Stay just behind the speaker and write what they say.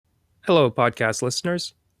Hello, podcast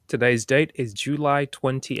listeners. Today's date is July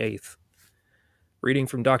 28th. Reading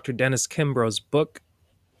from Dr. Dennis Kimbro's book,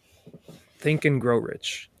 Think and Grow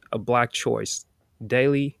Rich, A Black Choice,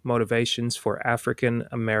 Daily Motivations for African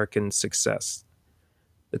American Success.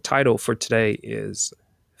 The title for today is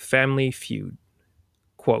Family Feud.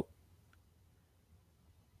 Quote,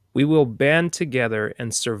 "We will band together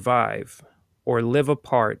and survive, or live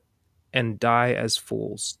apart and die as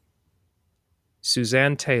fools."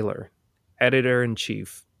 Suzanne Taylor,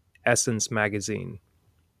 Editor-in-Chief, Essence Magazine.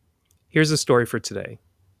 Here's a story for today.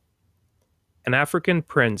 An African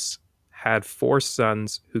prince had 4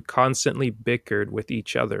 sons who constantly bickered with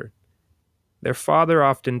each other. Their father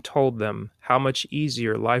often told them how much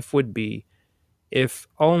easier life would be if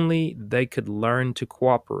only they could learn to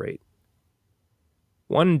cooperate.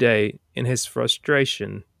 One day, in his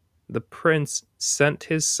frustration, the prince sent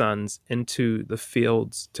his sons into the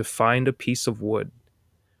fields to find a piece of wood.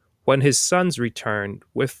 When his sons returned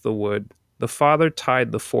with the wood, the father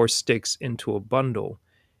tied the 4 sticks into a bundle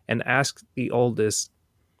and asked the oldest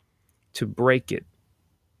to break it.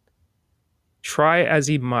 Try as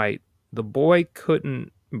he might, the boy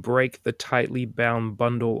couldn't break the tightly bound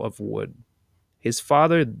bundle of wood. His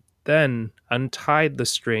father then untied the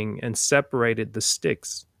string and separated the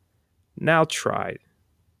sticks. "Now try,"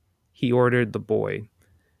 he ordered the boy,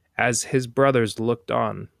 as his brothers looked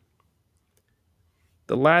on.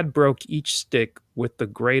 The lad broke each stick with the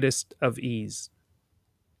greatest of ease.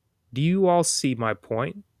 "Do you all see my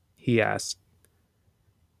point?" he asked.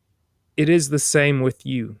 "It is the same with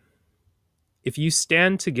you. If you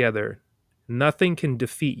stand together, nothing can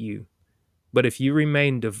defeat you, but if you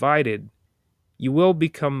remain divided, you will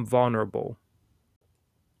become vulnerable."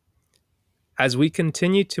 As we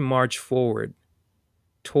continue to march forward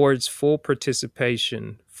towards full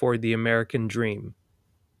participation for the American dream,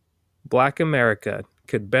 Black America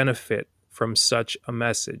could benefit from such a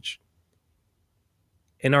message.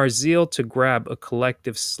 In our zeal to grab a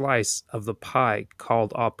collective slice of the pie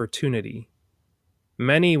called opportunity,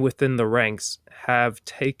 many within the ranks have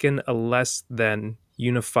taken a less than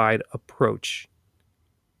unified approach.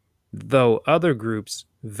 Though other groups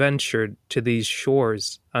ventured to these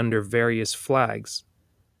shores under various flags,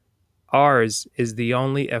 ours is the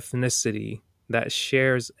only ethnicity that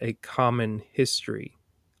shares a common history,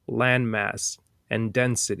 landmass, and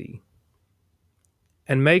density.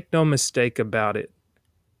 And make no mistake about it,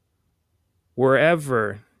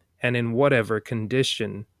 wherever and in whatever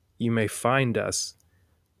condition you may find us,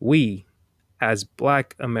 we, as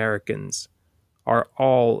Black Americans, are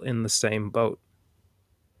all in the same boat.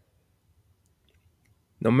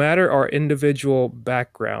 No matter our individual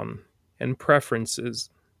background and preferences,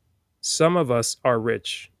 some of us are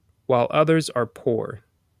rich, while others are poor.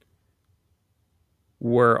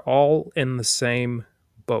 We're all in the same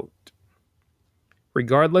boat.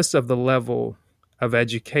 Regardless of the level of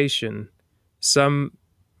education, some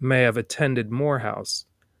may have attended Morehouse,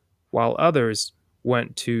 while others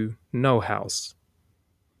went to no house.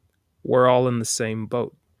 We're all in the same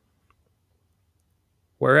boat.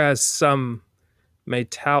 Whereas some may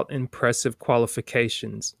tout impressive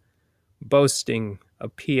qualifications, boasting a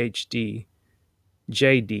PhD,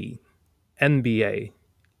 JD, MBA,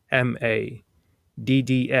 MA,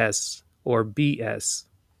 DDS, or BS,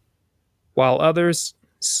 while others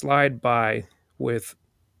slide by with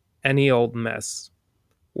any old mess.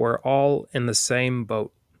 We're all in the same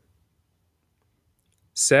boat.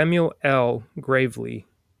 Samuel L. Gravely,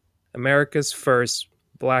 America's first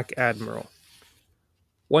Black admiral,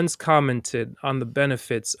 once commented on the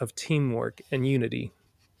benefits of teamwork and unity.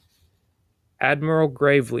 Admiral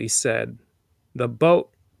Gravely said, "The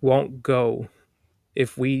boat won't go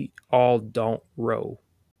if we all don't row."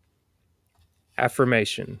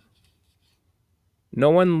 Affirmation: no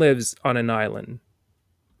one lives on an island.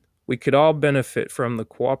 We could all benefit from the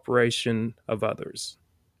cooperation of others.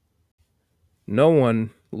 No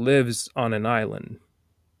one lives on an island.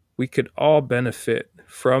 We could all benefit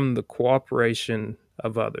from the cooperation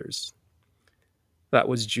of others. That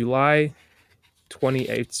was July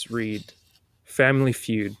 28th's read, Family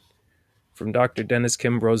Feud, from Dr. Dennis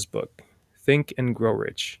Kimbro's book, Think and Grow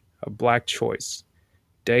Rich, A Black Choice,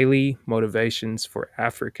 Daily Motivations for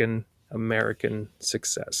African American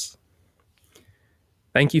Success.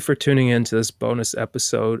 Thank you for tuning in to this bonus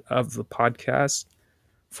episode of the podcast.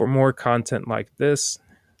 For more content like this,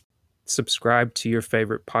 subscribe to your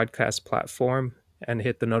favorite podcast platform and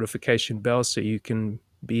hit the notification bell so you can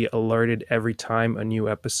be alerted every time a new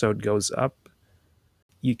episode goes up.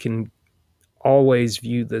 You can always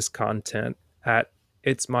view this content at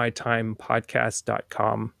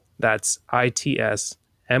itsmytimepodcast.com. That's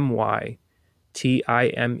ITSMYTIMEpodcast.com.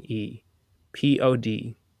 Timepodcast.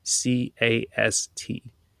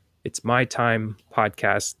 It's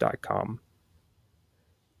mytimepodcast.com.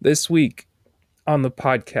 This week on the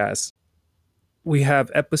podcast, we have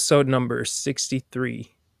episode number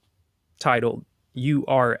 63, titled You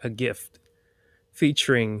Are a Gift,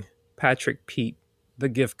 featuring Patrick Peet, the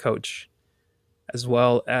gift coach, as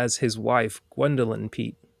well as his wife, Gwendolyn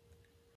Peet,